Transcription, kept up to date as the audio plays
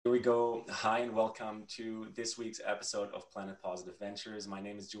we go. Hi and welcome to this week's episode of Planet Positive Ventures. My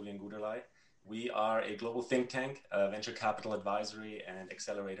name is Julian Guderlei. We are a global think tank, a venture capital advisory and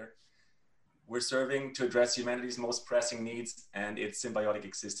accelerator. We're serving to address humanity's most pressing needs and its symbiotic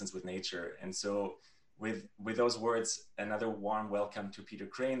existence with nature. And so with those words, another warm welcome to Peter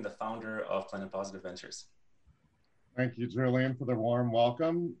Crane, the founder of Planet Positive Ventures. Thank you, Julian, for the warm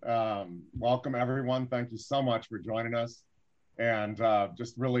welcome. Welcome, everyone. Thank you so much for joining us. And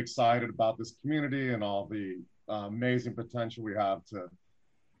just really excited about this community and all the amazing potential we have to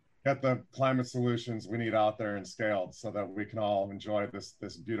get the climate solutions we need out there and scaled so that we can all enjoy this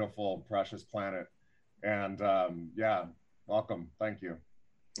beautiful, precious planet. And yeah, welcome. Thank you.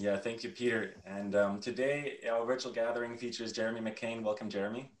 Yeah, thank you, Peter. And today, our virtual gathering features Jeremy McCain. Welcome,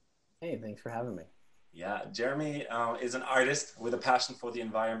 Jeremy. Hey, thanks for having me. Yeah, Jeremy is an artist with a passion for the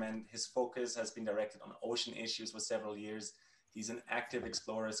environment. His focus has been directed on ocean issues for several years. He's an active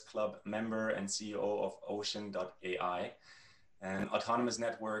Explorers Club member and CEO of Ocean.ai, an autonomous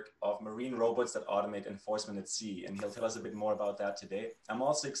network of marine robots that automate enforcement at sea. And he'll tell us a bit more about that today. I'm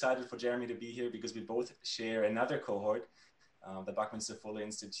also excited for Jeremy to be here because we both share another cohort, the Buckminster Fuller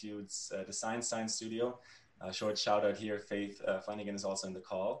Institute's the Science Studio. Short shout out here, Faith Flanagan is also in the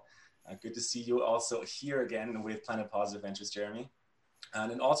call. Good to see you also here again with Planet Positive Ventures, Jeremy. And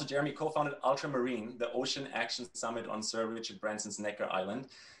then also Jeremy co-founded Ultramarine, the Ocean Action Summit on Sir Richard Branson's Necker Island.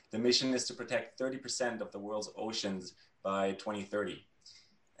 The mission is to protect 30% of the world's oceans by 2030.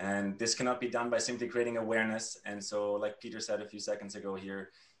 And this cannot be done by simply creating awareness. And so like Peter said a few seconds ago here,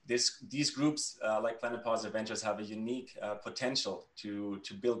 these groups like Planet Positive Ventures have a unique potential to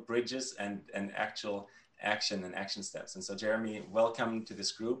build bridges and actual action and action steps. And so Jeremy, welcome to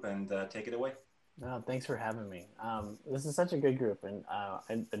this group and take it away. No, thanks for having me. This is such a good group, and I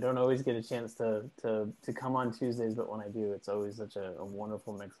don't always get a chance to come on Tuesdays, but when I do, it's always such a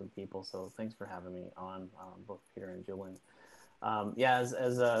wonderful mix of people. So thanks for having me on, both Peter and Julian. Yeah,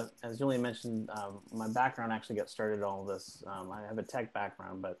 as Julian mentioned, my background actually got started in all of this. I have a tech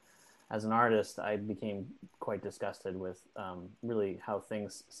background, but as an artist, I became quite disgusted with really how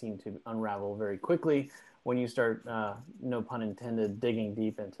things seem to unravel very quickly when you start, no pun intended, digging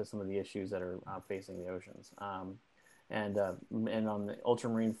deep into some of the issues that are facing the oceans. And on the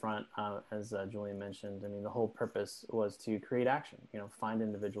ultramarine front, as Julian mentioned, I mean, the whole purpose was to create action, find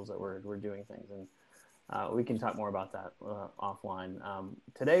individuals that were doing things. And we can talk more about that offline.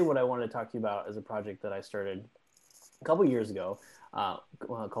 Today, what I wanted to talk to you about is a project that I started a couple years ago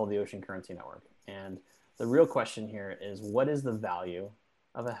called the Ocean Currency Network. And the real question here is, what is the value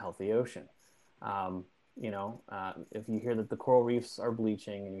of a healthy ocean? If you hear that the coral reefs are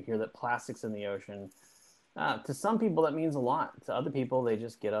bleaching and you hear that plastics in the ocean, to some people that means a lot. To other people, they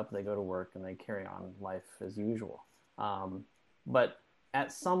just get up, they go to work, and they carry on life as usual. But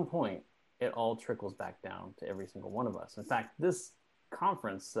at some point, it all trickles back down to every single one of us. In fact, this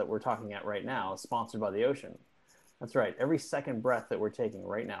conference that we're talking at right now is sponsored by the ocean. That's right. Every second breath that we're taking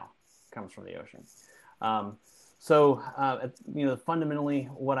right now comes from the ocean. Fundamentally,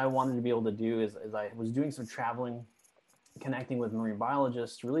 what I wanted to be able to do is I was doing some traveling, connecting with marine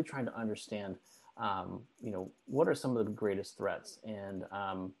biologists, really trying to understand, what are some of the greatest threats. And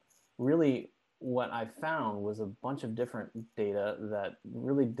really what I found was a bunch of different data that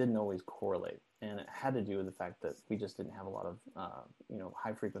really didn't always correlate. And it had to do with the fact that we just didn't have a lot of,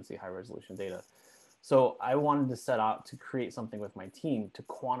 high frequency, high resolution data. So I wanted to set out to create something with my team to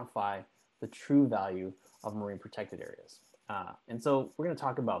quantify the true value of marine protected areas. And so we're going to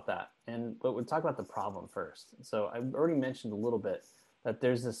talk about that, but we'll talk about the problem first. So I've already mentioned a little bit that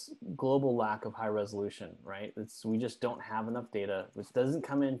there's this global lack of high resolution, right? We just don't have enough data, which doesn't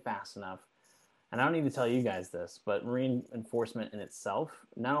come in fast enough. And I don't need to tell you guys this, but marine enforcement in itself,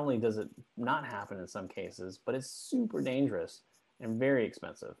 not only does it not happen in some cases, but it's super dangerous and very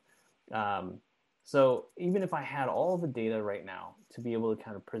expensive. So even if I had all the data right now to be able to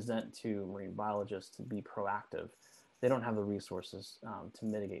kind of present to marine biologists to be proactive, they don't have the resources to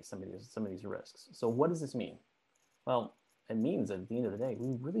mitigate some of these risks. So what does this mean? Well, it means that at the end of the day,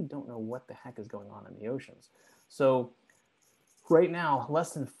 we really don't know what the heck is going on in the oceans. So right now,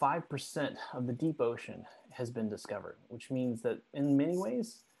 less than 5% of the deep ocean has been discovered, which means that in many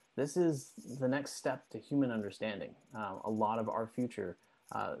ways, this is the next step to human understanding. A lot of our future,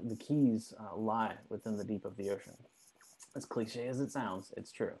 the keys lie within the deep of the ocean. As cliche as it sounds,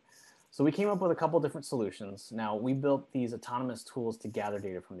 it's true. So we came up with a couple different solutions. Now, we built these autonomous tools to gather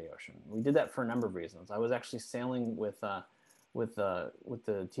data from the ocean. We did that for a number of reasons. I was actually sailing with the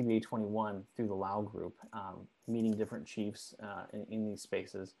TBA-21 through the Lao group, meeting different chiefs in these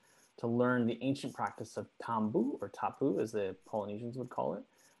spaces to learn the ancient practice of tambu, or tapu, as the Polynesians would call it.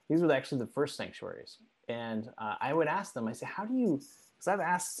 These were actually the first sanctuaries. And I would ask them, I say, how do you, because I've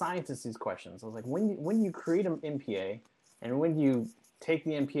asked scientists these questions. I was like, when do you create an MPA and when do you take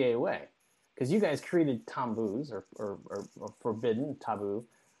the MPA away? Because you guys created tamboos or forbidden, taboo,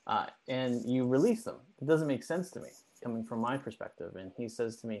 and you release them. It doesn't make sense to me coming from my perspective. And he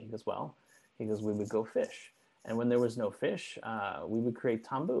says to me, he goes, we would go fish. And when there was no fish, we would create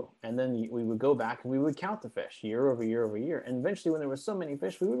tambu. And then we would go back and we would count the fish year over year over year. And eventually when there were so many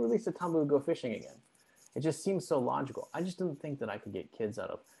fish, we would release the tambu and go fishing again. It just seems so logical. I just didn't think that I could get kids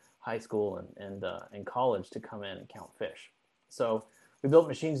out of high school and college to come in and count fish. So we built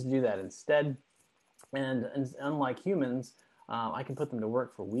machines to do that instead. And unlike humans, I can put them to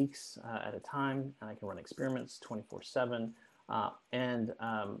work for weeks at a time, and I can run experiments 24/7.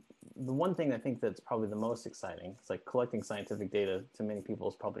 The one thing I think that's probably the most exciting, it's like collecting scientific data to many people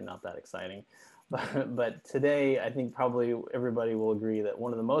is probably not that exciting. But today, I think probably everybody will agree that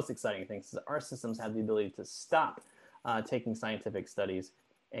one of the most exciting things is that our systems have the ability to stop taking scientific studies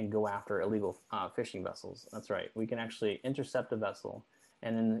and go after illegal fishing vessels. That's right. We can actually intercept a vessel,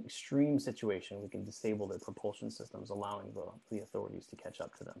 and in an extreme situation, we can disable their propulsion systems, allowing the authorities to catch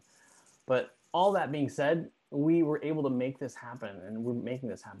up to them. But all that being said, we were able to make this happen, and we're making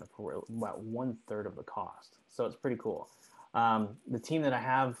this happen for about 1/3 of the cost. So it's pretty cool. The team that I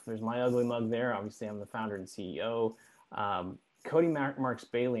have, there's my ugly mug there. Obviously, I'm the founder and CEO. Cody Marks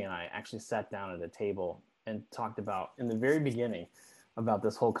Bailey and I actually sat down at a table and talked about, in the very beginning, about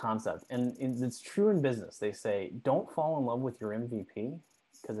this whole concept. And it's true in business. They say, don't fall in love with your MVP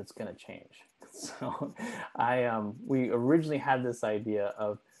because it's going to change. So we originally had this idea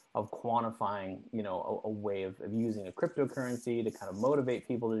of quantifying, a way of using a cryptocurrency to kind of motivate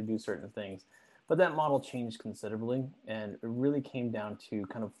people to do certain things. But that model changed considerably, and it really came down to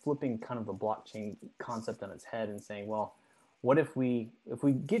kind of flipping kind of the blockchain concept on its head and saying, well, what if we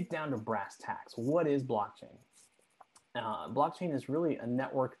get down to brass tacks, what is blockchain? Blockchain is really a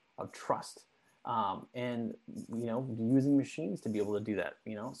network of trust, and using machines to be able to do that.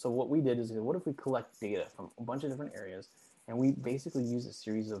 So what we did is, what if we collect data from a bunch of different areas, and we basically use a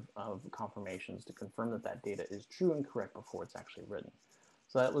series of confirmations to confirm that data is true and correct before it's actually written.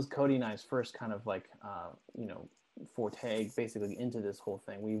 So that was Cody and I's first kind of forte basically into this whole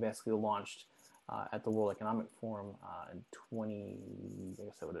thing. We basically launched at the World Economic Forum in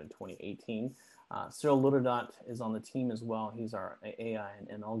 2018. Cyril Lutterdot is on the team as well. He's our AI and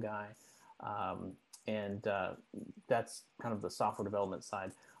ML guy. And that's kind of the software development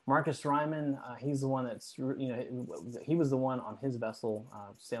side. Marcus Ryman, he's the one that's, he was the one on his vessel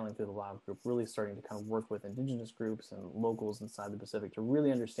sailing through the Lao group, really starting to kind of work with indigenous groups and locals inside the Pacific to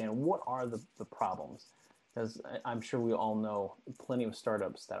really understand what are the problems. Because I'm sure we all know plenty of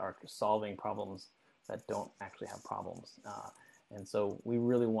startups that are solving problems that don't actually have problems. And so we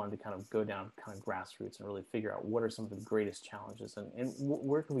really wanted to kind of go down kind of grassroots and really figure out what are some of the greatest challenges and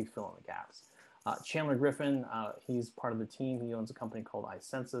where can we fill in the gaps. Chandler Griffin, he's part of the team. He owns a company called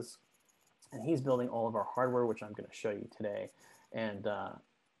iCensus, and he's building all of our hardware, which I'm going to show you today. And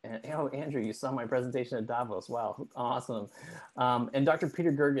Andrew, you saw my presentation at Davos. Wow, awesome. And Dr.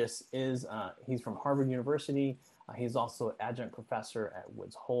 Peter Gerges he's from Harvard University. He's also adjunct professor at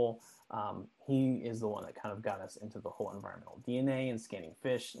Woods Hole. He is the one that kind of got us into the whole environmental DNA and scanning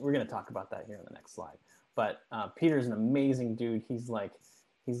fish. We're going to talk about that here in the next slide. But Peter's an amazing dude. He's like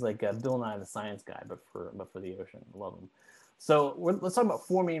Bill Nye the Science Guy, but for the ocean. I love him. So let's talk about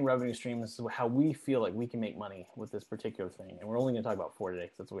 4 main revenue streams. This is how we feel like we can make money with this particular thing. And we're only going to talk about 4 today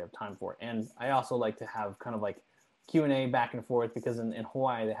because that's what we have time for. And I also like to have kind of like Q&A back and forth because in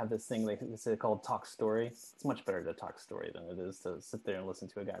Hawaii, they have this thing they say called Talk Story. It's much better to talk story than it is to sit there and listen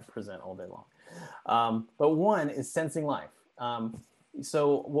to a guy present all day long. But one is sensing life.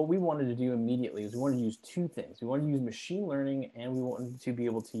 So what we wanted to do immediately is we wanted to use 2 things. We wanted to use machine learning, and we wanted to be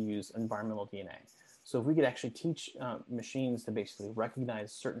able to use environmental DNA. So if we could actually teach machines to basically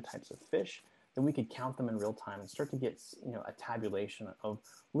recognize certain types of fish, then we could count them in real time and start to get a tabulation of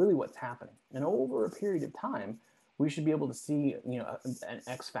really what's happening. And over a period of time, we should be able to see an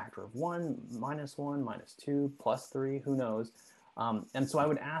X factor of 1, -1, -2, +3, who knows. And so I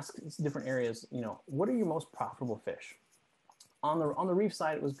would ask different areas, what are your most profitable fish? On the reef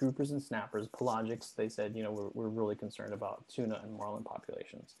side, it was groupers and snappers. Pelagics, they said, we're really concerned about tuna and marlin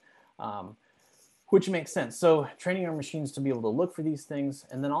populations, which makes sense. So training our machines to be able to look for these things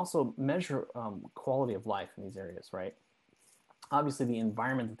and then also measure quality of life in these areas, right? Obviously, the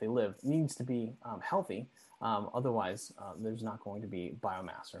environment that they live needs to be healthy. Otherwise, there's not going to be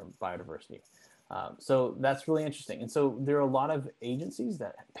biomass or biodiversity. So that's really interesting. And so there are a lot of agencies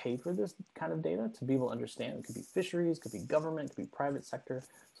that pay for this kind of data to be able to understand. It could be fisheries, could be government, could be private sector.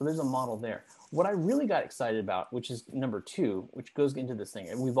 So there's a model there. What I really got excited about, which is number 2, which goes into this thing,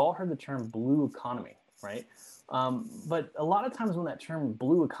 and we've all heard the term blue economy, right? But a lot of times when that term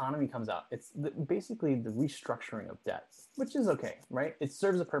blue economy comes out, it's basically the restructuring of debt, which is okay, right? It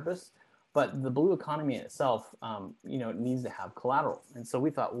serves a purpose, but the blue economy in itself, it needs to have collateral. And so we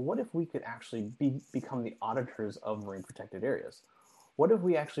thought, well, what if we could actually become the auditors of marine protected areas? What if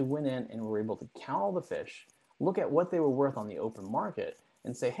we actually went in and were able to count all the fish, look at what they were worth on the open market,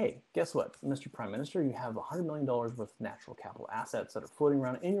 and say, hey, guess what, Mr. Prime Minister, you have $100 million worth of natural capital assets that are floating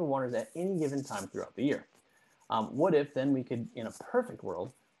around in your waters at any given time throughout the year. What if then we could, in a perfect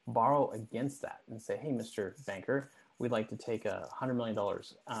world, borrow against that and say, hey, Mr. Banker, we'd like to take $100 million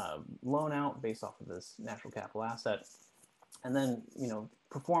loan out based off of this natural capital asset, and then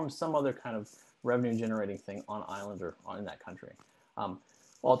perform some other kind of revenue generating thing on island or in that country.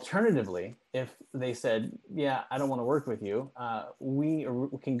 Alternatively, if they said, yeah, I don't want to work with you, we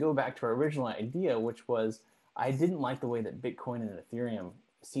can go back to our original idea, which was I didn't like the way that Bitcoin and Ethereum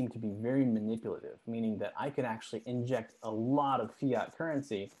seemed to be very manipulative, meaning that I could actually inject a lot of fiat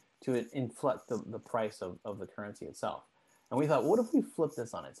currency to inflect the price of the currency itself. And we thought, what if we flip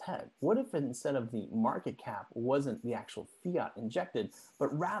this on its head? What if instead of the market cap wasn't the actual fiat injected,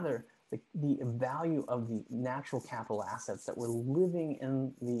 but rather the value of the natural capital assets that were living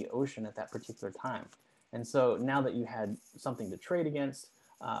in the ocean at that particular time? And so now that you had something to trade against,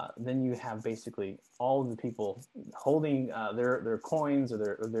 then you have basically all of the people holding their coins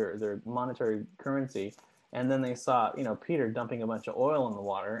or their monetary currency. And then they saw, Peter dumping a bunch of oil in the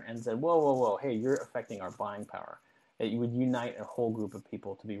water and said, whoa, hey, you're affecting our buying power. It would unite a whole group of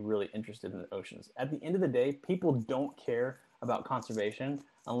people to be really interested in the oceans. At the end of the day, people don't care about conservation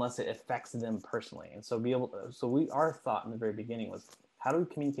unless it affects them personally. And so our thought in the very beginning was, how do we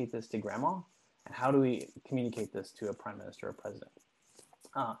communicate this to grandma? And how do we communicate this to a prime minister or president?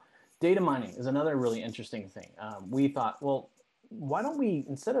 Data mining is another really interesting thing. We thought, well, why don't we,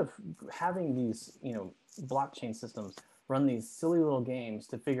 instead of having these, blockchain systems run these silly little games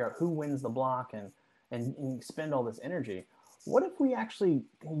to figure out who wins the block and spend all this energy, what if we actually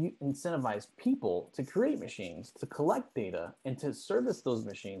incentivize people to create machines, to collect data, and to service those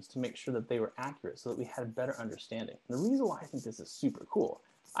machines to make sure that they were accurate so that we had a better understanding? And the reason why I think this is super cool,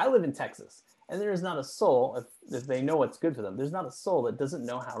 I live in Texas, and there is not a soul, if they know what's good for them, there's not a soul that doesn't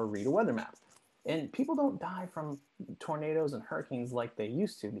know how to read a weather map. And people don't die from tornadoes and hurricanes like they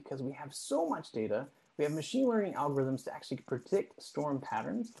used to because we have so much data. We have machine learning algorithms to actually predict storm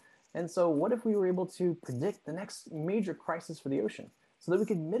patterns. And so what if we were able to predict the next major crisis for the ocean so that we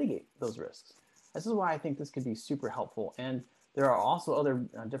could mitigate those risks? This is why I think this could be super helpful. And there are also other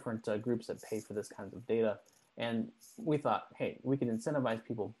different groups that pay for this kind of data. And we thought, hey, we could incentivize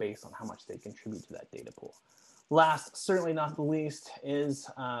people based on how much they contribute to that data pool. Last, certainly not the least, is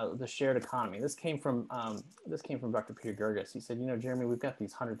the shared economy. This came from Dr. Peter Gerges. He said, Jeremy, we've got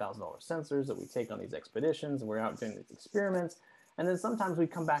these $100,000 sensors that we take on these expeditions, and we're out doing these experiments. And then sometimes we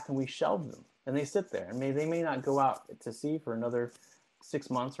come back and we shelve them, and they sit there, and they may not go out to sea for another 6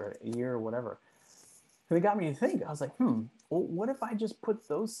 months or a year or whatever. And it got me to think. I was like, well, what if I just put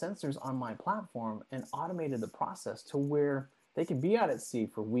those sensors on my platform and automated the process to where they could be out at sea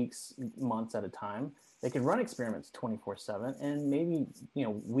for weeks, months at a time. They could run experiments 24/7, and maybe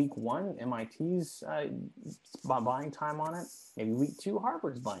week 1 MIT's buying time on it. Maybe week 2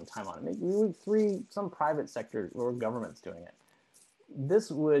 Harvard's buying time on it. Maybe week 3 some private sector or government's doing it.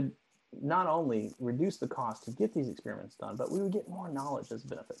 This would not only reduce the cost to get these experiments done, but we would get more knowledge as a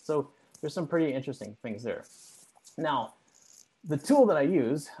benefit. So there's some pretty interesting things there. Now, the tool that I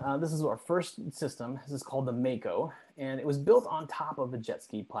use, this is our first system. This is called the Mako, and it was built on top of a jet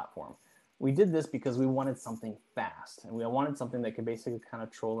ski platform. We did this because we wanted something fast, and we wanted something that could basically kind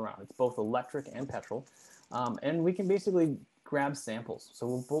of troll around. It's both electric and petrol, and we can basically grab samples.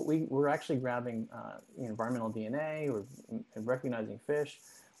 So we're actually grabbing environmental DNA, we're recognizing fish.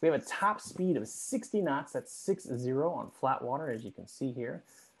 We have a top speed of 60 knots, that's 60 on flat water, as you can see here.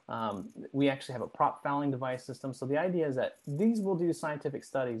 We actually have a prop fouling device system. So the idea is that these will do scientific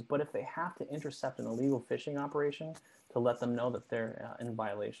studies, but if they have to intercept an illegal fishing operation to let them know that they're in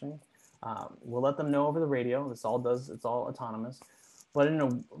violation, we'll let them know over the radio. It's all autonomous. But in a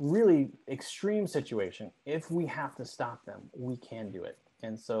really extreme situation, if we have to stop them, we can do it.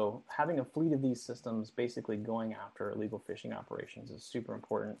 And so having a fleet of these systems basically going after illegal fishing operations is super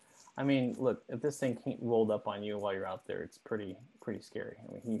important. I mean, look, if this thing rolled up on you while you're out there, it's pretty scary.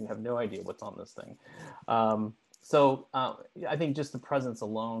 I mean, you have no idea what's on this thing. So I think just the presence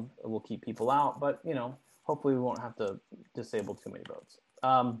alone will keep people out, but hopefully we won't have to disable too many boats.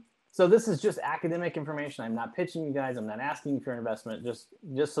 So this is just academic information. I'm not pitching you guys. I'm not asking for an investment,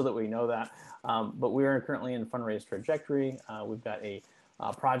 just so that we know that. But we are currently in fundraise trajectory. We've got a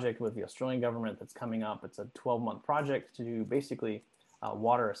project with the Australian government that's coming up. It's a 12-month project to do basically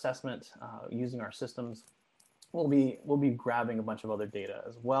water assessment using our systems. We'll be grabbing a bunch of other data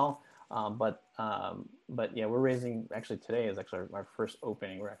as well. But yeah, we're raising, actually today is actually our first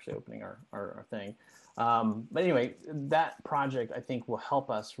opening. We're actually opening our thing. But anyway, that project I think will help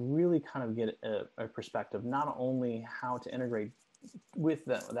us really kind of get a perspective, not only how to integrate with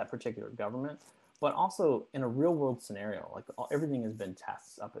that particular government, but also in a real world scenario. Like everything has been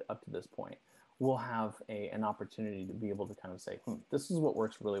tests up to this point. We'll have an opportunity to be able to kind of say, this is what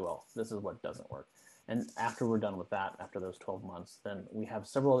works really well. This is what doesn't work. And after we're done with that, after those 12 months, then we have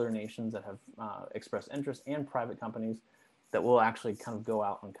several other nations that have expressed interest, and private companies that will actually kind of go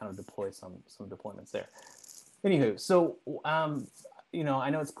out and kind of deploy some deployments there. Anywho, so I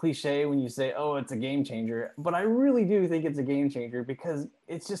know it's cliche when you say, "Oh, it's a game changer," but I really do think it's a game changer, because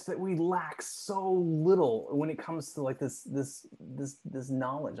it's just that we lack so little when it comes to like this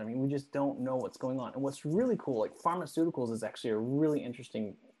knowledge. I mean, we just don't know what's going on. And what's really cool, like pharmaceuticals is actually a really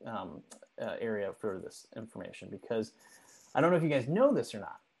interesting area for this information, because I don't know if you guys know this or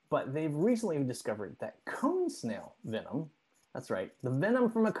not, but they've recently discovered that cone snail venom, that's right, the venom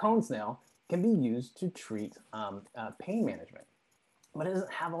from a cone snail can be used to treat pain management, but it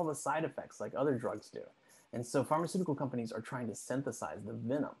doesn't have all the side effects like other drugs do. And so pharmaceutical companies are trying to synthesize the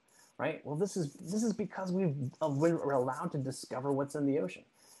venom, right? Well, this is because we're allowed to discover what's in the ocean.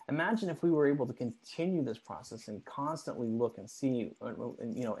 Imagine if we were able to continue this process and constantly look and see,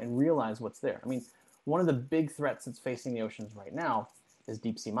 and realize what's there. I mean, one of the big threats that's facing the oceans right now is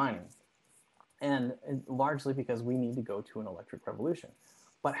deep sea mining, and largely because we need to go to an electric revolution.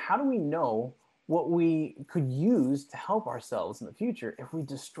 But how do we know what we could use to help ourselves in the future if we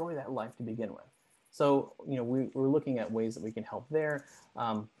destroy that life to begin with? So, we're looking at ways that we can help there.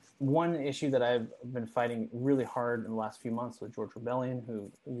 One issue that I've been fighting really hard in the last few months with George Rebellion,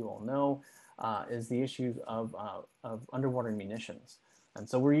 who you all know, is the issue of underwater munitions. And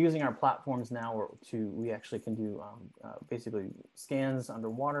so we're using our platforms now we actually can do basically scans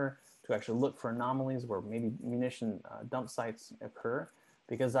underwater to actually look for anomalies where maybe munition dump sites occur.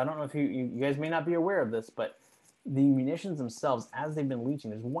 Because I don't know if you guys may not be aware of this, but the munitions themselves, as they've been leaching,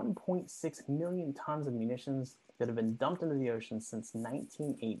 there's 1.6 million tons of munitions that have been dumped into the ocean since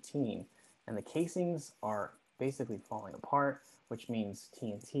 1918. And the casings are basically falling apart, which means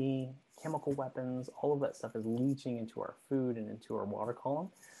TNT, chemical weapons, all of that stuff is leaching into our food and into our water column.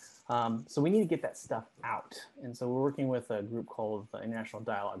 So we need to get that stuff out. And so we're working with a group called the International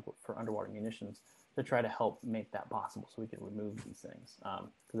Dialogue for Underwater Munitions to try to help make that possible so we can remove these things,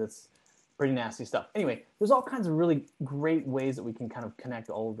 because it's pretty nasty stuff. Anyway, there's all kinds of really great ways that we can kind of connect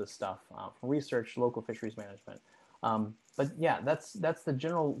all of this stuff from research, local fisheries management. But yeah, that's the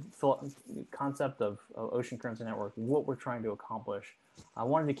general concept of Ocean Currency Network, what we're trying to accomplish. I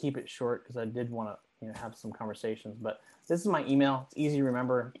wanted to keep it short because I did want to have some conversations, but this is my email. It's easy to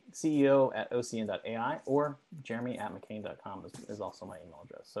remember, ceo@ocn.ai, or jeremy@mccain.com is also my email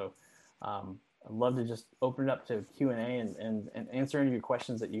address. So I'd love to just open it up to Q&A and answer any of your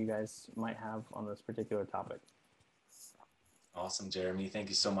questions that you guys might have on this particular topic. Awesome, Jeremy. Thank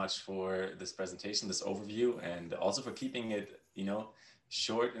you so much for this presentation, this overview, and also for keeping it,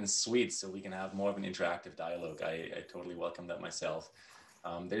 short and sweet so we can have more of an interactive dialogue. I totally welcome that myself.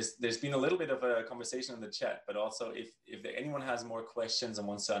 There's been a little bit of a conversation in the chat, but also if anyone has more questions and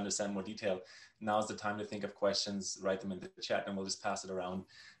wants to understand more detail, now's the time to think of questions, write them in the chat, and we'll just pass it around.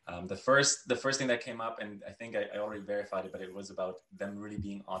 The first thing that came up, and I think I already verified it, but it was about them really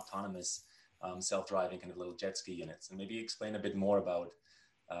being autonomous, self-driving kind of little jet ski units. And maybe explain a bit more about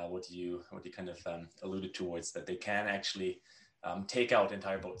what you kind of alluded towards, that they can actually take out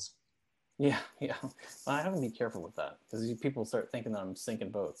entire boats. Yeah. Well, I have to be careful with that, because people start thinking that I'm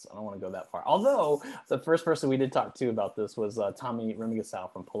sinking boats. I don't want to go that far. Although the first person we did talk to about this was Tommy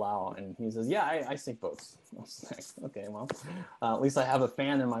Remigasau from Palau, and he says, "Yeah, I sink boats." I was like, okay, well, at least I have a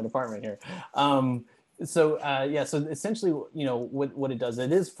fan in my department here. So essentially, what it does,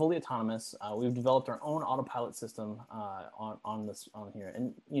 it is fully autonomous. We've developed our own autopilot system on here,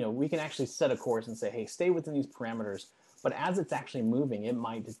 and we can actually set a course and say, hey, stay within these parameters. But as it's actually moving, it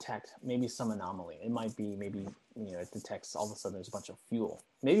might detect maybe some anomaly. It might be maybe, it detects all of a sudden there's a bunch of fuel.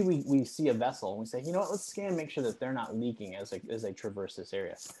 Maybe we see a vessel and we say, you know what, let's scan and make sure that they're not leaking as they traverse this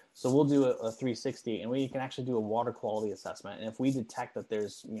area. So we'll do a 360 and we can actually do a water quality assessment. And if we detect that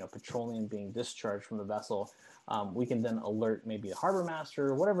there's, petroleum being discharged from the vessel, we can then alert maybe a harbor master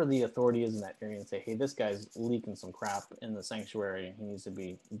or whatever the authority is in that area and say, hey, this guy's leaking some crap in the sanctuary and he needs to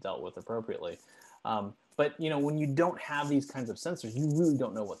be dealt with appropriately. But when you don't have these kinds of sensors, you really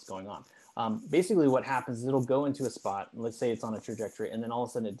don't know what's going on. Basically what happens is it'll go into a spot, let's say it's on a trajectory, and then all of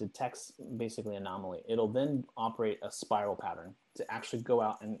a sudden it detects basically anomaly. It'll then operate a spiral pattern to actually go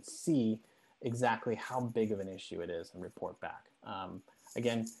out and see exactly how big of an issue it is and report back.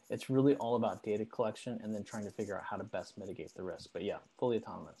 Again, it's really all about data collection and then trying to figure out how to best mitigate the risk. But yeah, fully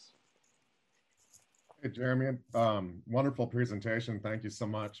autonomous. Hey, Jeremy, wonderful presentation. Thank you so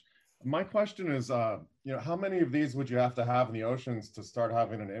much. My question is, how many of these would you have to have in the oceans to start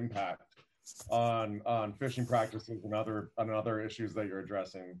having an impact on fishing practices and other issues that you're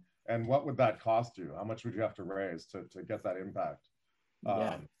addressing? And what would that cost you? How much would you have to raise to get that impact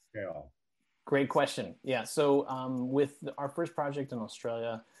scale? Great question. Yeah. So with our first project in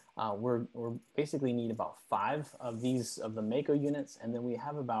Australia, we're basically need about 5 of the Mako units, and then we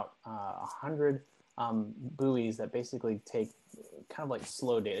have about 100 buoys that basically take kind of like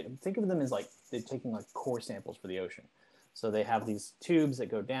slow data. Think of them as like they're taking like core samples for the ocean. So they have these tubes that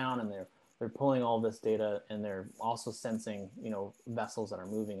go down, and they're pulling all this data, and they're also sensing vessels that are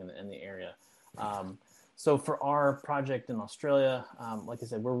moving in the area. So for our project in Australia, like I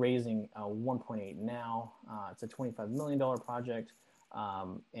said, we're raising 1.8 now. It's a $25 million project.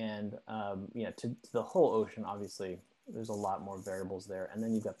 To the whole ocean, obviously, there's a lot more variables there. And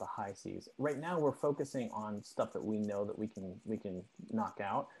then you've got the high seas. Right now, we're focusing on stuff that we know that we can knock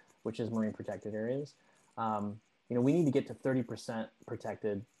out, which is marine protected areas. We need to get to 30%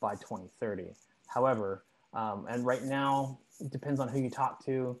 protected by 2030. However, and right now, it depends on who you talk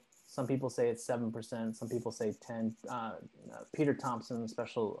to. Some people say it's 7%. Some people say 10. Peter Thompson,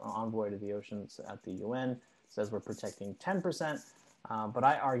 special envoy to the oceans at the UN, says we're protecting 10%. But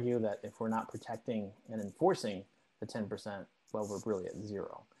I argue that if we're not protecting and enforcing the 10%, well, we're really at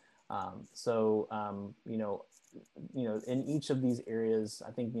 0. In each of these areas,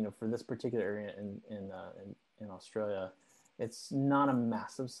 I think, for this particular area in Australia, it's not a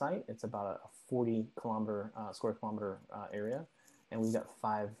massive site. It's about a 40 square kilometer area. And we've got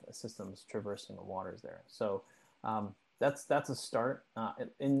 5 systems traversing the waters there. So that's a start.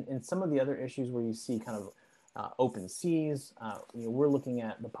 In some of the other issues where you see kind of open seas, we're looking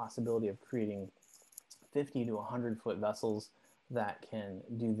at the possibility of creating 50 to 100-foot vessels that can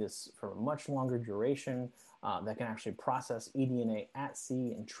do this for a much longer duration, that can actually process eDNA at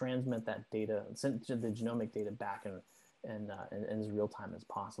sea and transmit that data, send the genomic data back in as real time as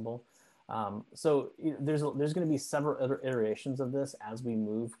possible. So there's going to be several other iterations of this as we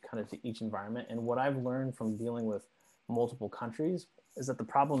move kind of to each environment. And what I've learned from dealing with multiple countries is that the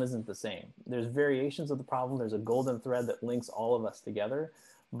problem isn't the same. There's variations of the problem. There's a golden thread that links all of us together,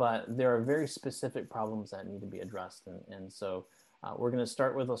 but there are very specific problems that need to be addressed. And so we're going to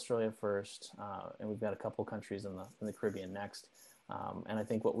start with Australia first, and we've got a couple countries in the Caribbean next. And I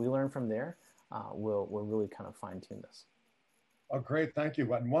think what we learn from there will really kind of fine tune this. Oh, great. Thank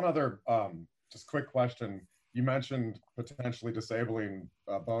you. And one other just quick question. You mentioned potentially disabling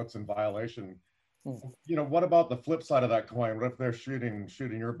boats in violation. Mm-hmm. What about the flip side of that coin? What if they're shooting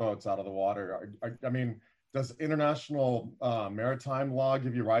your boats out of the water? I mean, does international maritime law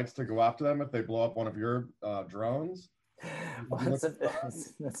give you rights to go after them if they blow up one of your drones? Well,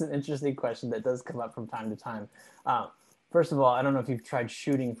 that's an interesting question that does come up from time to time. First of all, I don't know if you've tried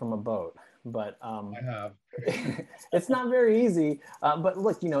shooting from a boat, but I have. It's not very easy. But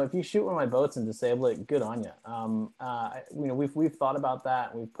look, if you shoot one of my boats and disable it, good on you. We've thought about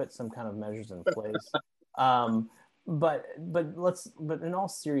that. We've put some kind of measures in place. But in all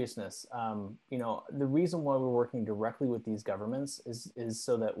seriousness, the reason why we're working directly with these governments is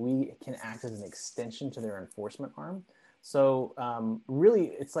so that we can act as an extension to their enforcement arm. So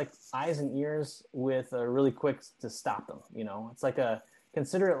really, it's like eyes and ears with a really quick to stop them. It's like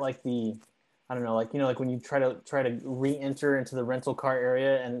consider it like like when you try to re-enter into the rental car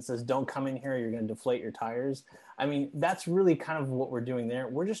area and it says don't come in here, you're going to deflate your tires. I mean, that's really kind of what we're doing there.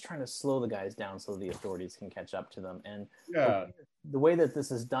 We're just trying to slow the guys down so the authorities can catch up to them. And the way that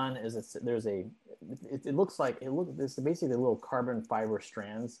this is done is it's basically little carbon fiber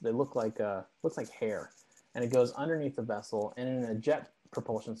strands. They looks like hair, and it goes underneath the vessel, and in a jet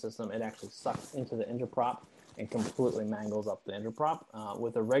propulsion system, it actually sucks into the interprop and completely mangles up the interprop.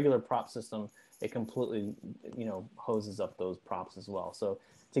 With a regular prop system, it completely, hoses up those props as well. So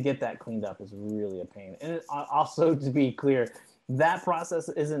to get that cleaned up is really a pain. And also, to be clear, that process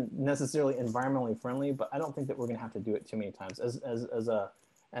isn't necessarily environmentally friendly, but I don't think that we're going to have to do it too many times.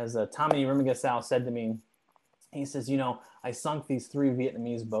 As Tommy Rimigasau said to me, he says, I sunk these 3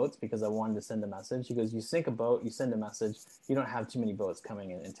 Vietnamese boats because I wanted to send a message. He goes, you sink a boat, you send a message, you don't have too many boats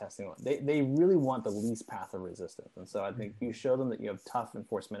coming in and testing it. They really want the least path of resistance. And so I think if you show them that you have tough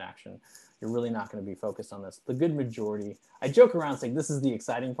enforcement action, you're really not going to be focused on this. The good majority, I joke around saying this is the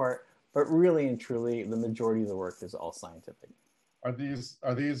exciting part, but really and truly, the majority of the work is all scientific. Are these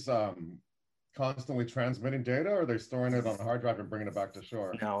constantly transmitting data, or are they storing it on a hard drive and bringing it back to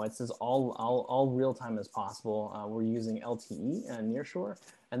shore? No, it's as all real time as possible. We're using LTE and nearshore,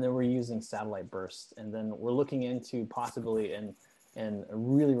 and then we're using satellite bursts, and then we're looking into possibly in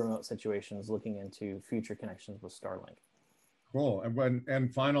really remote situations, looking into future connections with Starlink. Cool.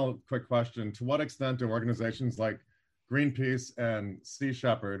 And final quick question: to what extent do organizations like Greenpeace and Sea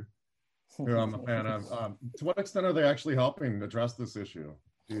Shepherd, who I'm a fan of, to what extent are they actually helping address this issue?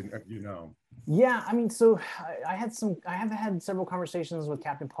 Yeah, I mean, so I have had several conversations with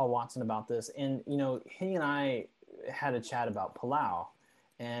Captain Paul Watson about this, and he and I had a chat about Palau,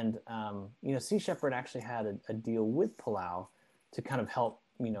 and Sea Shepherd actually had a deal with Palau to kind of help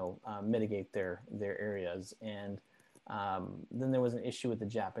mitigate their areas, and then there was an issue with the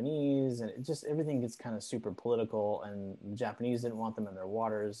Japanese, and it just everything gets kind of super political, and the Japanese didn't want them in their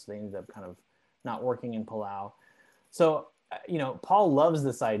waters. They ended up kind of not working in Palau, so. Paul loves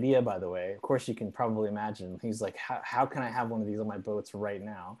this idea, by the way. Of course, you can probably imagine. He's like, how can I have one of these on my boats right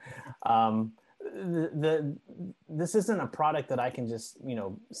now? This isn't a product that I can just,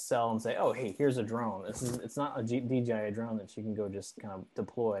 sell and say, oh, hey, here's a drone. It's not a DJI drone that you can go just kind of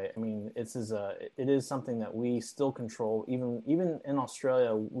deploy. I mean, it is something that we still control. Even in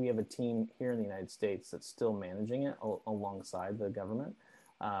Australia, we have a team here in the United States that's still managing it alongside the government.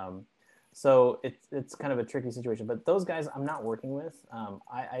 So it's kind of a tricky situation, but those guys I'm not working with.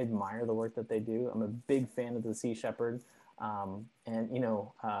 I admire the work that they do. I'm a big fan of the Sea Shepherd, and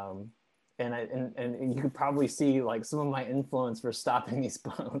you could probably see like some of my influence for stopping these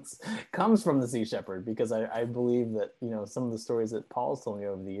boats comes from the Sea Shepherd, because I believe that some of the stories that Paul's told me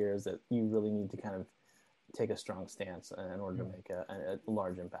over the years, that you really need to kind of take a strong stance in order to make a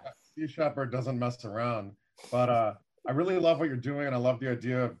large impact. Sea Shepherd doesn't mess around, but I really love what you're doing, and I love the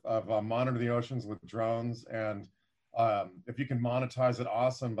idea of monitoring the oceans with drones. And if you can monetize it,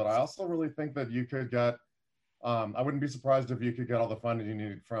 awesome. But I also really think that you could get, I wouldn't be surprised if you could get all the funding you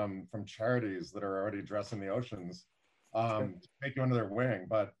need from charities that are already addressing the oceans, to take you under their wing.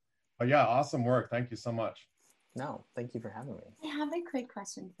 But yeah, awesome work. Thank you so much. No, thank you for having me. I have a quick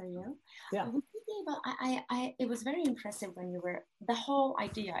question for you. Yeah. It was very impressive when the whole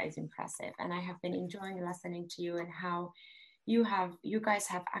idea is impressive, and I have been enjoying listening to you and how you guys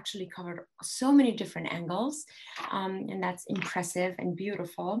have actually covered so many different angles, and that's impressive and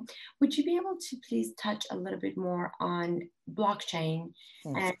beautiful. Would you be able to please touch a little bit more on blockchain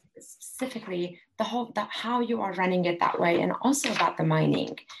and specifically how you are running it that way, and also about the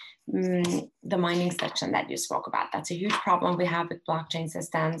mining section that you spoke about? That's a huge problem we have with blockchain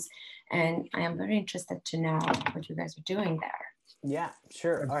systems, and I am very interested to know what you guys are doing there. Yeah,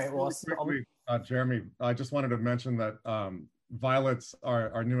 sure. All right. Well, quickly, Jeremy, I just wanted to mention that Violet's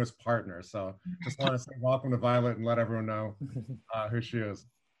our newest partner, so just want to say welcome to Violet and let everyone know who she is.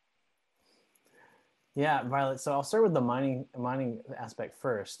 Yeah, Violet. So I'll start with the mining aspect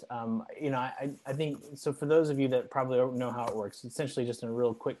first. I think, so for those of you that probably don't know how it works, essentially just in a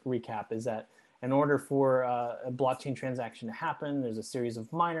real quick recap is that in order for a blockchain transaction to happen, there's a series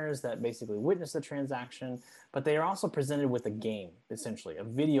of miners that basically witness the transaction, but they are also presented with a game, essentially a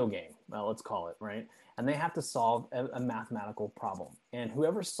video game, well, let's call it, right? And they have to solve a mathematical problem. And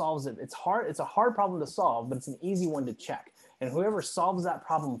whoever solves it, it's a hard problem to solve, but it's an easy one to check. And whoever solves that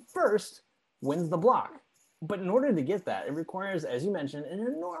problem first wins the block. But in order to get that, it requires, as you mentioned, an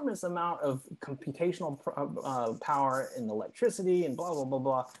enormous amount of computational power and electricity and blah, blah, blah,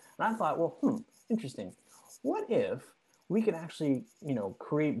 blah. And I thought, well, interesting. What if we could actually,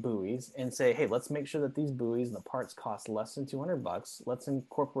 create buoys and say, hey, let's make sure that these buoys and the parts cost less than $200. Let's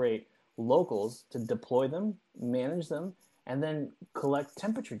incorporate locals to deploy them, manage them, and then collect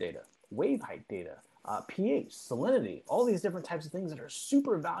temperature data, wave height data, pH, salinity, all these different types of things that are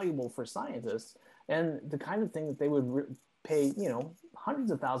super valuable for scientists, and the kind of thing that they would pay,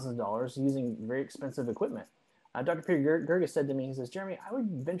 hundreds of thousands of dollars using very expensive equipment. Dr. Peter Gerges said to me, he says, Jeremy, I would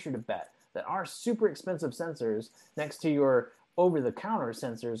venture to bet that our super expensive sensors next to your over-the-counter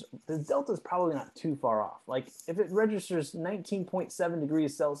sensors, the delta is probably not too far off. Like if it registers 19.7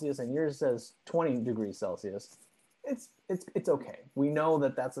 degrees Celsius and yours says 20 degrees Celsius, it's okay. We know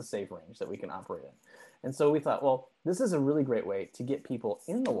that that's a safe range that we can operate in. And so we thought, well, this is a really great way to get people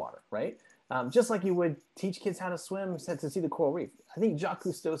in the water, right? Just like you would teach kids how to swim to see the coral reef. I think Jacques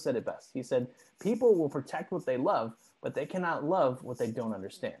Cousteau said it best. He said, people will protect what they love, but they cannot love what they don't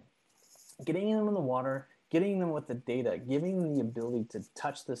understand. Getting them in the water, getting them with the data, giving them the ability to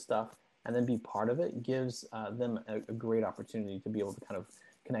touch this stuff and then be part of it gives them a great opportunity to be able to kind of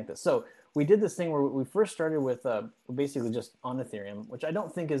connect this. So we did this thing where we first started with basically just on Ethereum, which I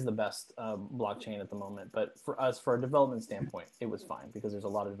don't think is the best blockchain at the moment. But for us, for a development standpoint, it was fine because there's a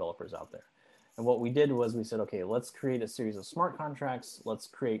lot of developers out there. And what we did was we said, okay, let's create a series of smart contracts. Let's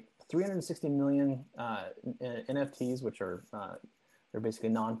create 360 million NFTs, which are they're basically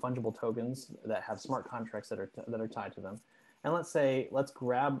non-fungible tokens that have smart contracts that are tied to them. And let's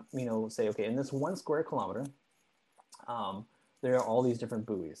grab, say, okay, in this 1 square kilometer, there are all these different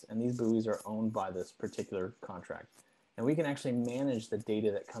buoys, and these buoys are owned by this particular contract. And we can actually manage the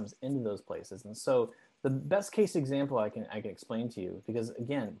data that comes into those places. And so the best case example I can explain to you, because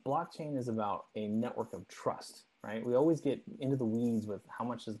again, blockchain is about a network of trust, right? We always get into the weeds with how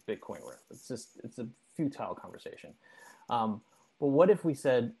much is Bitcoin worth. It's a futile conversation. But what if we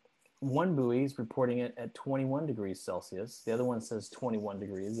said one buoy is reporting it at 21 degrees Celsius, the other one says 21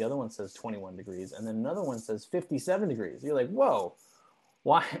 degrees, the other one says 21 degrees, and then another one says 57 degrees. You're like, whoa,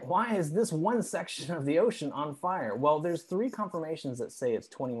 why is this one section of the ocean on fire? Well, there's 3 confirmations that say it's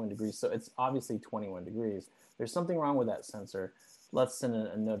 21 degrees, so it's obviously 21 degrees. There's something wrong with that sensor. Let's send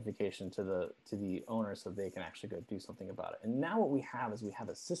a notification to the owner so they can actually go do something about it. And now what we have is we have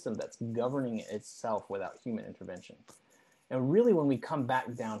a system that's governing itself without human intervention. And really, when we come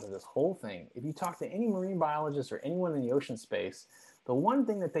back down to this whole thing, if you talk to any marine biologist or anyone in the ocean space, the one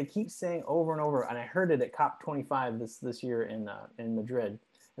thing that they keep saying over and over, and I heard it at COP25 this year in Madrid,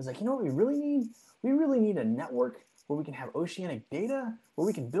 is like, what we really need? We really need a network where we can have oceanic data, where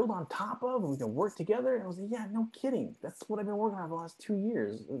we can build on top of, and we can work together. And I was like, yeah, no kidding. That's what I've been working on for the last 2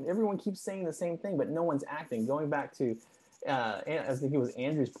 years. Everyone keeps saying the same thing, but no one's acting. Going back to I think it was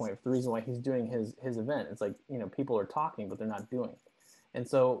Andrew's point for the reason why he's doing his event. It's like, people are talking, but they're not doing. And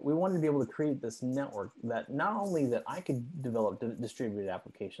so we wanted to be able to create this network that not only that I could develop distributed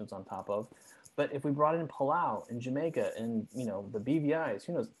applications on top of, but if we brought in Palau and Jamaica and, the BVIs,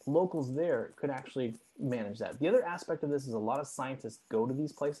 who knows, locals there could actually manage that. The other aspect of this is a lot of scientists go to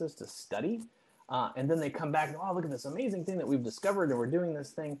these places to study, and then they come back and, oh, look at this amazing thing that we've discovered and we're doing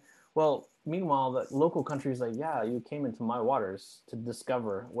this thing. Well, meanwhile, the local country is like, yeah, you came into my waters to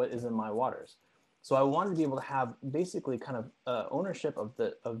discover what is in my waters. So I wanted to be able to have basically kind of ownership of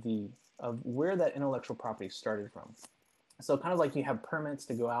where that intellectual property started from. So kind of like you have permits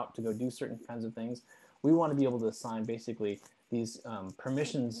to go out to go do certain kinds of things. We want to be able to assign basically these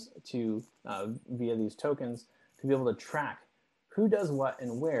permissions to via these tokens to be able to track who does what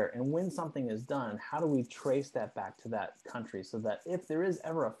and where, and when something is done, how do we trace that back to that country so that if there is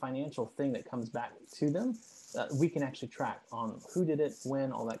ever a financial thing that comes back to them, we can actually track on who did it,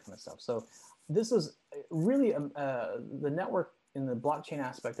 when, all that kind of stuff. So this is really the network in the blockchain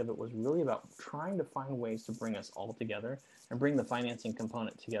aspect of it was really about trying to find ways to bring us all together and bring the financing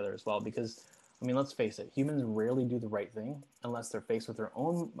component together as well. Because, let's face it, humans rarely do the right thing unless they're faced with their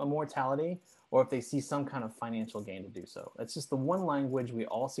own mortality or if they see some kind of financial gain to do so. It's just the one language we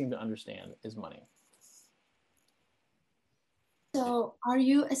all seem to understand is money. So are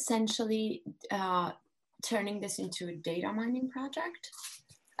you essentially turning this into a data mining project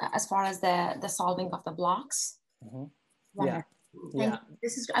as far as the solving of the blocks? Mm-hmm. Yeah. Yeah.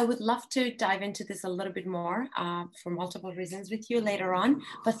 I would love to dive into this a little bit more for multiple reasons with you later on,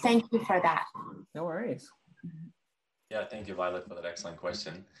 but thank you for that. No worries. Yeah, thank you, Violet, for that excellent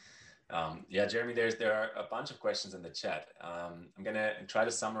question. Jeremy, there are a bunch of questions in the chat. I'm going to try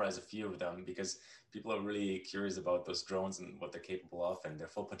to summarize a few of them because people are really curious about those drones and what they're capable of and their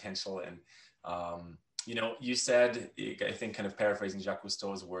full potential. And, you said, I think kind of paraphrasing Jacques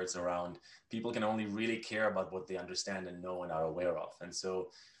Cousteau's words around people can only really care about what they understand and know and are aware of. And so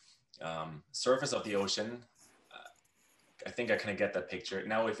surface of the ocean, I think I kind of get that picture.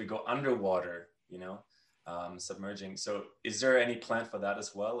 Now, if we go underwater, submerging. So is there any plan for that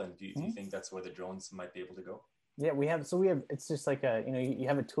as well? And do you think that's where the drones might be able to go? Yeah, it's just like you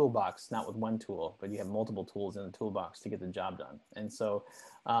have a toolbox, not with one tool, but you have multiple tools in the toolbox to get the job done. And so,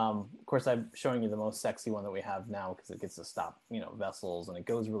 of course, I'm showing you the most sexy one that we have now because it gets to stop, vessels, and it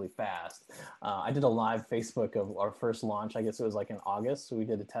goes really fast. I did a live Facebook of our first launch. I guess it was like in August. So we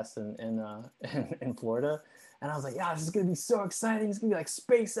did a test in Florida. And I was like, yeah, this is going to be so exciting. It's going to be like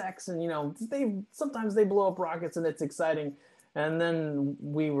SpaceX. And, sometimes they blow up rockets and it's exciting. And then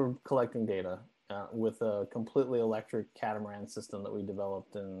we were collecting data with a completely electric catamaran system that we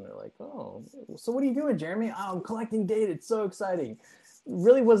developed. And they're like, oh, so what are you doing, Jeremy? Oh, I'm collecting data. It's so exciting.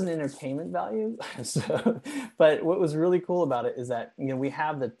 Really wasn't entertainment value. But what was really cool about it is that, we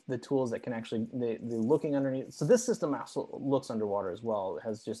have the tools that can actually, the looking underneath. So this system also looks underwater as well. It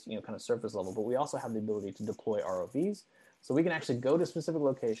has just, kind of surface level, but we also have the ability to deploy ROVs. So we can actually go to a specific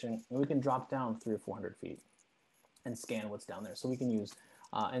location and we can drop down 300 or 400 feet and scan what's down there. So we can use,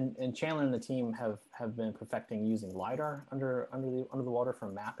 and Chandler and the team have been perfecting using LiDAR under the water for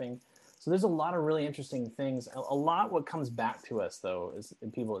mapping. So there's a lot of really interesting things. A lot what comes back to us though is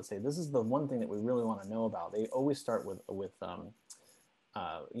people that say this is the one thing that we really want to know about. They always start with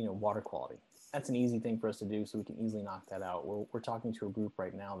water quality. That's an easy thing for us to do, so we can easily knock that out. We're talking to a group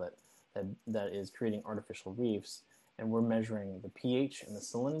right now that is creating artificial reefs, and we're measuring the pH and the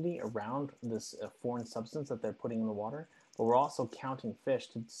salinity around this foreign substance that they're putting in the water. But we're also counting fish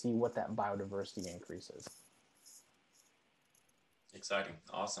to see what that biodiversity increases. Exciting.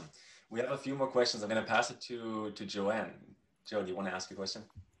 Awesome. We have a few more questions. I'm going to pass it to Joanne. Jo, do you want to ask a question?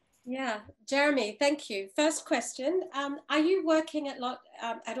 Yeah, Jeremy, thank you. First question, are you working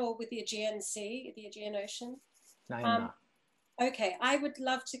at all with the Aegean Sea, the Aegean Ocean? No, I am not. Okay, I would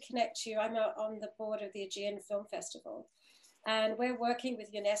love to connect you. I'm on the board of the Aegean Film Festival, and we're working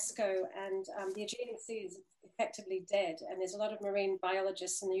with UNESCO, and the Aegean Sea is effectively dead, and there's a lot of marine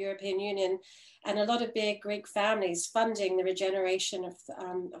biologists in the European Union and a lot of big Greek families funding the regeneration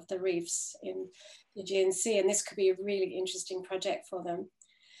of the reefs in the Aegean Sea, and this could be a really interesting project for them.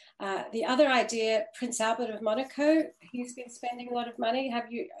 The other idea, Prince Albert of Monaco, he's been spending a lot of money.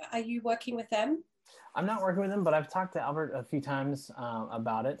 Are you working with them? I'm not working with him, but I've talked to Albert a few times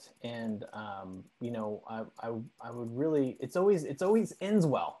about it, and I would really. It's always ends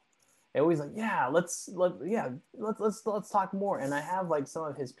well. It always like, yeah, let's talk more. And I have like some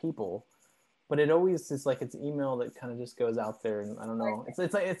of his people, but it always is like it's email that kind of just goes out there, and I don't know.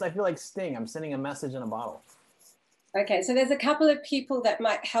 It's I feel like Sting. I'm sending a message in a bottle. Okay, so there's a couple of people that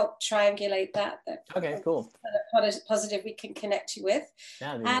might help triangulate that. Okay, cool. Positive we can connect you with. Yeah,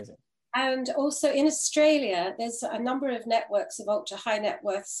 that'd be amazing. And also in Australia, there's a number of networks of ultra high net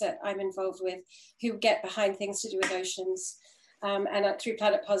worths that I'm involved with who get behind things to do with oceans. And through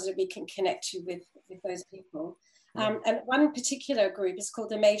Planet Positive, we can connect you with those people. And one particular group is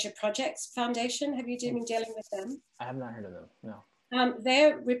called the Major Projects Foundation. Have you been dealing with them? I have not heard of them, no.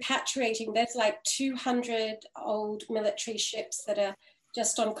 They're repatriating. There's like 200 old military ships that are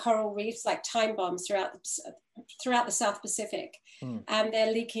just on coral reefs, like time bombs throughout the South Pacific, and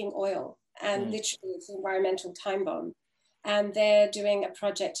they're leaking oil, and literally it's an environmental time bomb. And they're doing a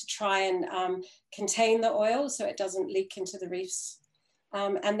project to try and contain the oil so it doesn't leak into the reefs.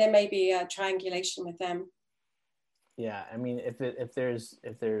 And there may be a triangulation with them. Yeah, I mean, if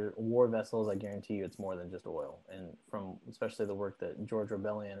they're war vessels, I guarantee you it's more than just oil. And from especially the work that George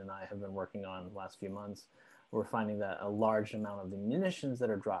Rebellion and I have been working on the last few months, we're finding that a large amount of the munitions that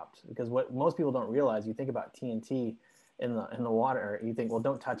are dropped, because what most people don't realize, you think about TNT in the water, you think, well,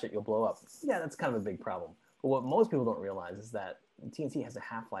 don't touch it, you'll blow up. Yeah, that's kind of a big problem. But what most people don't realize is that TNT has a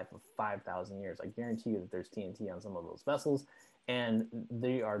half-life of 5,000 years. I guarantee you that there's TNT on some of those vessels, and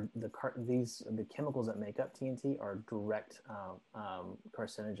they are the chemicals that make up TNT are direct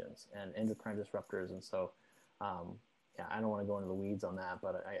carcinogens and endocrine disruptors, and so. Yeah, I don't want to go into the weeds on that,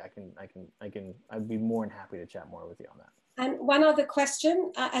 but I'd be more than happy to chat more with you on that. And one other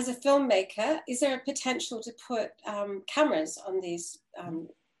question, as a filmmaker, is there a potential to put cameras on these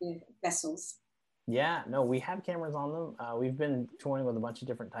vessels? Yeah, no, we have cameras on them. We've been touring with a bunch of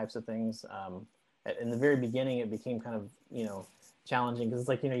different types of things. In the very beginning, it became kind of, challenging because it's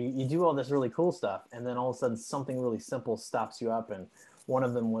like, you do all this really cool stuff, and then all of a sudden something really simple stops you up. And one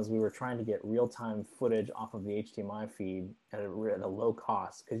of them was we were trying to get real-time footage off of the HDMI feed at a low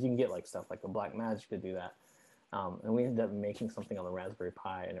cost, because you can get like stuff like the Blackmagic to do that. And we ended up making something on the Raspberry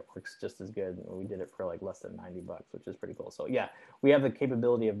Pi, and it works just as good. We did it for like less than $90, which is pretty cool. So yeah, we have the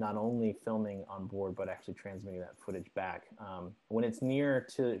capability of not only filming on board, but actually transmitting that footage back. When it's near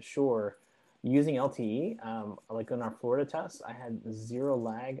to shore, Using LTE, like in our Florida tests, I had zero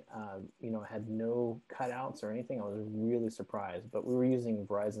lag, had no cutouts or anything. I was really surprised, but we were using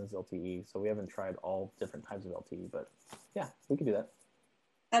Verizon's LTE, so we haven't tried all different types of LTE, but yeah, we could do that.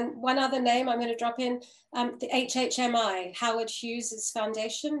 And one other name I'm going to drop in, the HHMI, Howard Hughes'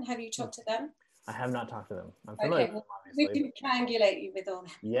 foundation. Have you talked to them? I have not talked to them. I'm familiar with them, We obviously. can triangulate you with all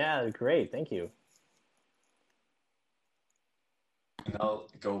that. Yeah, great. Thank you. And I'll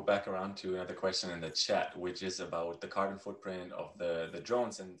go back around to another question in the chat, which is about the carbon footprint of the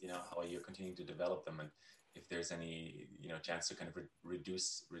drones, and how you're continuing to develop them, and if there's any chance to kind of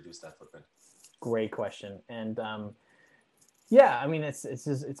reduce that footprint. Great question. And yeah, I mean,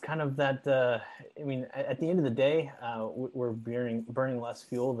 it's kind of that. I mean, at the end of the day, we're burning less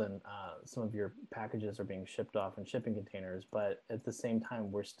fuel than some of your packages are being shipped off in shipping containers, but at the same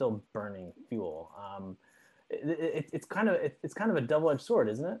time, we're still burning fuel. It's kind of a double-edged sword,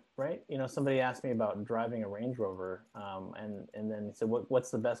 isn't it? Right? Somebody asked me about driving a Range Rover, and then he said, what's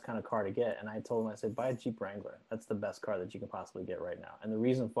the best kind of car to get? And I told him, I said, buy a Jeep Wrangler. That's the best car that you can possibly get right now. And the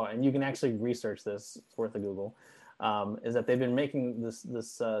reason for, and you can actually research this, it's worth a Google, is that they've been making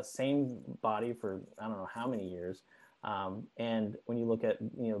this same body for I don't know how many years. And when you look at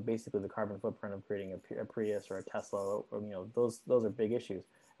basically the carbon footprint of creating a Prius or a Tesla, or those are big issues.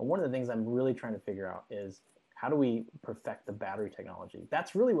 And one of the things I'm really trying to figure out is, how do we perfect the battery technology?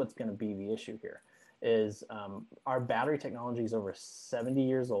 That's really what's going to be the issue here. Is our battery technology is over 70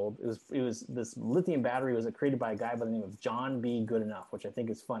 years old. It was this lithium battery was created by a guy by the name of John B. Goodenough, which I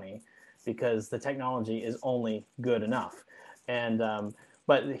think is funny, because the technology is only good enough. And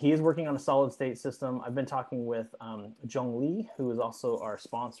but he is working on a solid state system. I've been talking with Zhong Li, who is also our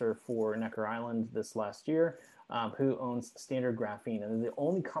sponsor for Necker Island this last year, who owns Standard Graphene, and they're the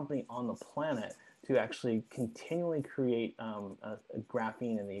only company on the planet to actually continually create a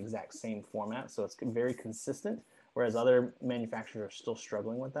graphene in the exact same format. So it's very consistent, whereas other manufacturers are still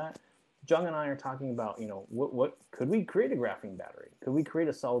struggling with that. Jung and I are talking about, what could we create a graphene battery? Could we create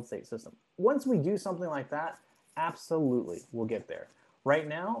a solid state system? Once we do something like that, absolutely, we'll get there. Right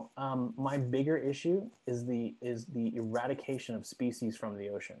now, my bigger issue is the eradication of species from the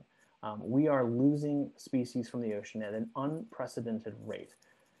ocean. We are losing species from the ocean at an unprecedented rate.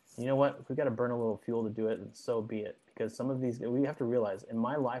 You know what? If we've got to burn a little fuel to do it, then so be it. Because some of these, we have to realize, in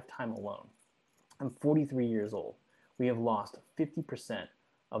my lifetime alone, I'm 43 years old. We have lost 50%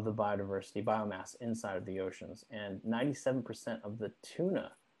 of the biodiversity, biomass inside of the oceans, and 97% of the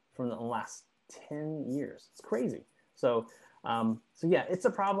tuna from the last 10 years. It's crazy. So yeah, it's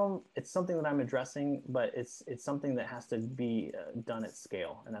a problem. It's something that I'm addressing, but it's something that has to be done at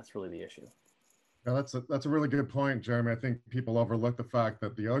scale, and that's really the issue. Yeah, that's a really good point, Jeremy. I think people overlook the fact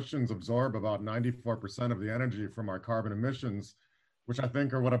that the oceans absorb about 94% of the energy from our carbon emissions, which I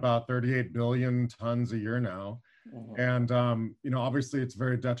think are about 38 billion tons a year now. Mm-hmm. And obviously it's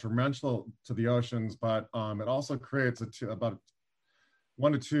very detrimental to the oceans, but it also creates about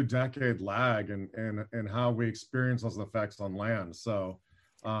 1 to 2 decade lag in how we experience those effects on land. So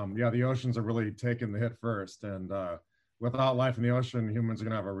yeah, the oceans are really taking the hit first, and without life in the ocean, humans are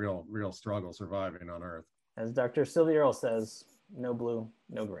going to have a real struggle surviving on Earth. As Dr. Sylvia Earle says, no blue,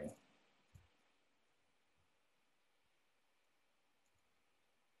 no green.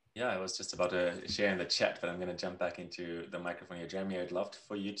 Yeah, I was just about to share in the chat, but I'm going to jump back into the microphone here. Jeremy, I'd love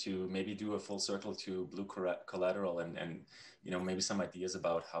for you to maybe do a full circle to Blue Collateral and maybe some ideas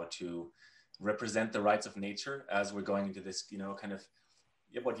about how to represent the rights of nature as we're going into this, kind of,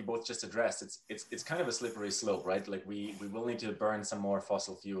 what you both just addressed. It's kind of a slippery slope, right? Like we will need to burn some more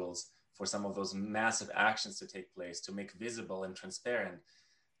fossil fuels for some of those massive actions to take place, to make visible and transparent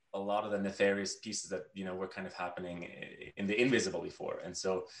a lot of the nefarious pieces that were kind of happening in the invisible before. And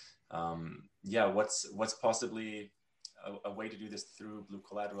so yeah, what's possibly a way to do this through Blue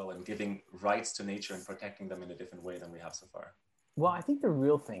Collateral and giving rights to nature and protecting them in a different way than we have so far? Well, I think the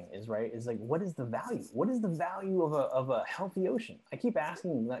real thing is like, what is the value? What is the value of a healthy ocean? I keep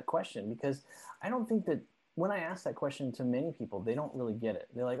asking that question because I don't think that when I ask that question to many people, they don't really get it.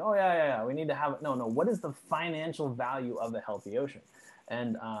 They're like, oh yeah, we need to have it. No, what is the financial value of a healthy ocean?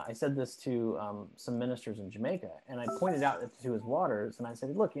 And I said this to some ministers in Jamaica, and I pointed out to his waters, and I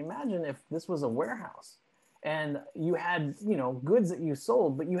said, look, imagine if this was a warehouse and you had, goods that you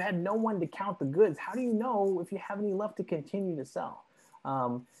sold, but you had no one to count the goods. How do you know if you have any left to continue to sell?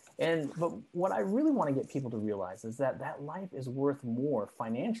 But what I really want to get people to realize is that life is worth more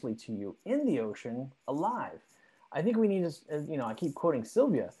financially to you in the ocean alive. I think we need to, I keep quoting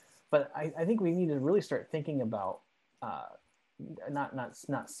Sylvia, but I think we need to really start thinking about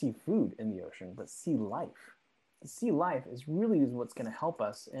not seafood in the ocean, but sea life. sea life is really what's going to help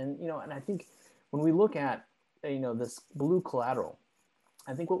us. And, and I think when we look at, this blue collateral,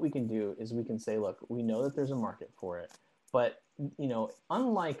 I think what we can do is we can say, look, we know that there's a market for it, but,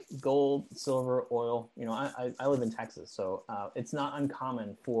 unlike gold, silver, oil, I live in Texas, so it's not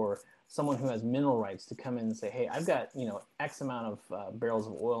uncommon for someone who has mineral rights to come in and say, hey, I've got, X amount of barrels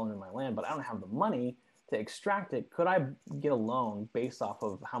of oil in my land, but I don't have the money to extract it. Could I get a loan based off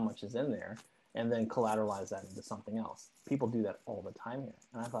of how much is in there and then collateralize that into something else? People do that all the time here.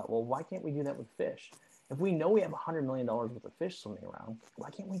 And I thought, well, why can't we do that with fish? If we know we have $100 million worth of fish swimming around, why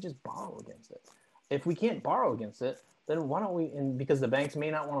can't we just borrow against it? If we can't borrow against it, then why don't we, and because the banks may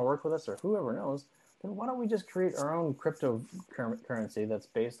not want to work with us or whoever knows, then why don't we just create our own cryptocurrency that's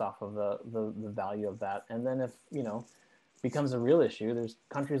based off of the value of that? And then if, becomes a real issue, there's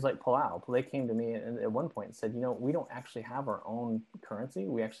countries like Palau. They came to me at one point and said, we don't actually have our own currency.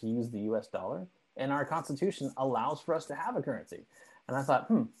 We actually use the US dollar. And our constitution allows for us to have a currency. And I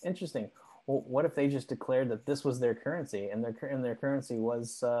thought, interesting. Well, what if they just declared that this was their currency and their currency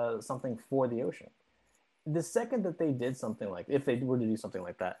was something for the ocean? The second that they did something like, if they were to do something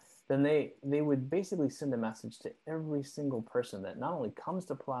like that, then they would basically send a message to every single person that not only comes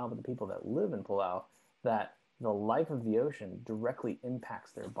to Palau, but the people that live in Palau, that the life of the ocean directly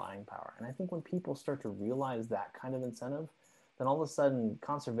impacts their buying power. And I think when people start to realize that kind of incentive, then all of a sudden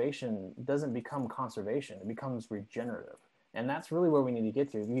conservation doesn't become conservation, it becomes regenerative. And that's really where we need to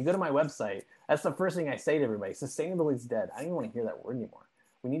get to. If you go to my website, that's the first thing I say to everybody. Sustainability is dead. I don't even want to hear that word anymore.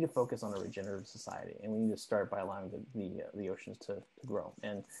 We need to focus on a regenerative society, and we need to start by allowing the oceans to grow.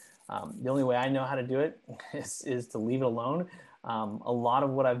 And the only way I know how to do it is to leave it alone. A lot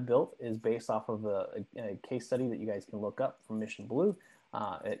of what I've built is based off of a case study that you guys can look up from Mission Blue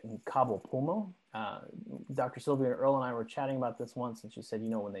in Cabo Pulmo. Dr. Sylvia Earle and I were chatting about this once, and she said,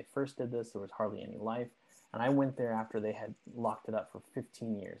 when they first did this, there was hardly any life. And I went there after they had locked it up for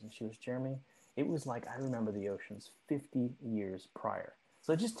 15 years. And she was, Jeremy, it was like I remember the oceans 50 years prior.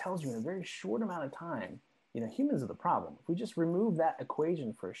 So it just tells you in a very short amount of time, humans are the problem. If we just remove that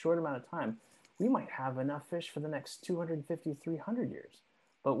equation for a short amount of time, we might have enough fish for the next 250, 300 years.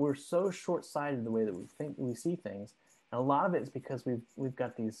 But we're so short-sighted the way that we see things. And a lot of it is because we've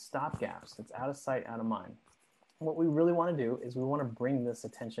got these stopgaps. It's out of sight, out of mind. What we really want to do is we want to bring this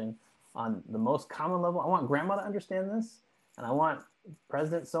attention on the most common level. I want grandma to understand this, and I want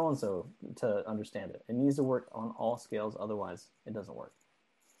President so-and-so to understand it. It needs to work on all scales. Otherwise, it doesn't work.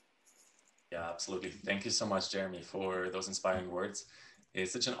 Yeah, absolutely. Thank you so much, Jeremy, for those inspiring words.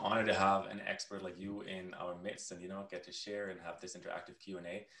 It's such an honor to have an expert like you in our midst and, get to share and have this interactive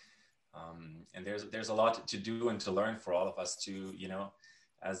Q&A. And there's a lot to do and to learn for all of us to,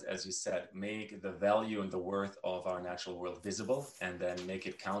 as you said, make the value and the worth of our natural world visible, and then make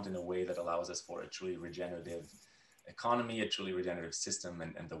it count in a way that allows us for a truly regenerative economy, a truly regenerative system,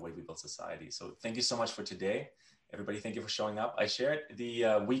 and the way we build society. So thank you so much for today. Everybody, thank you for showing up. I shared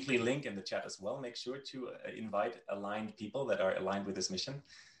the weekly link in the chat as well. Make sure to invite aligned people that are aligned with this mission.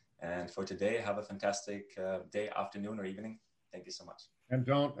 And for today, have a fantastic day, afternoon, or evening. Thank you so much. And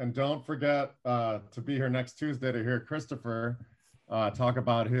don't forget to be here next Tuesday to hear Christopher talk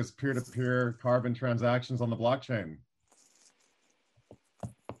about his peer-to-peer carbon transactions on the blockchain.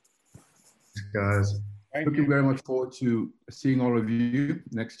 Guys, looking very much forward to seeing all of you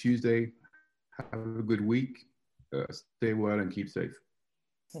next Tuesday. Have a good week. Stay well and keep safe.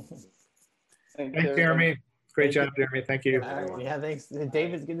 Thanks, Jeremy. Great job, Jeremy. Thank you. Yeah, thanks.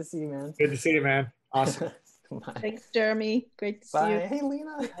 David, good to see you, man. Good to see you, man. Awesome. Thanks, Jeremy. Great to see you. Hey,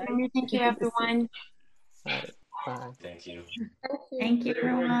 Lena. Thank you, everyone. Bye. Thank you. Thank you,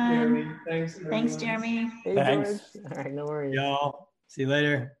 everyone. Thanks, Jeremy. Hey, Thanks. George. All right, no worries. Y'all. See you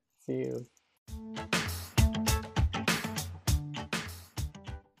later. See you.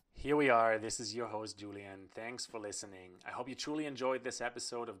 Here we are. This is your host, Julian. Thanks for listening. I hope you truly enjoyed this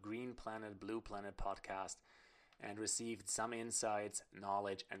episode of Green Planet, Blue Planet podcast and received some insights,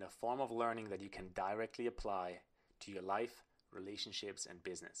 knowledge, and a form of learning that you can directly apply to your life, relationships, and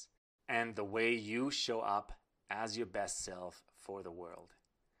business, and the way you show up as your best self for the world.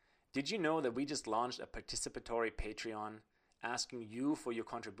 Did you know that we just launched a participatory Patreon asking you for your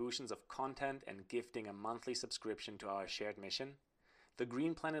contributions of content and gifting a monthly subscription to our shared mission? The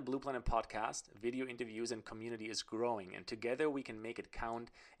Green Planet, Blue Planet podcast, video interviews, and community is growing, and together we can make it count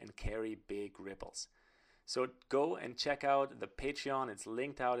and carry big ripples. So go and check out the Patreon. It's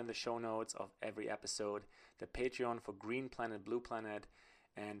linked out in the show notes of every episode. The Patreon for Green Planet, Blue Planet,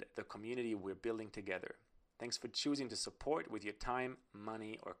 and the community we're building together. Thanks for choosing to support with your time,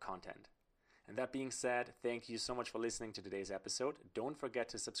 money, or content. And that being said, thank you so much for listening to today's episode. Don't forget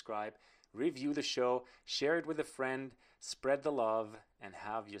to subscribe, review the show, share it with a friend, spread the love, and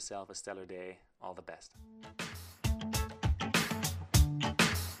have yourself a stellar day. All the best.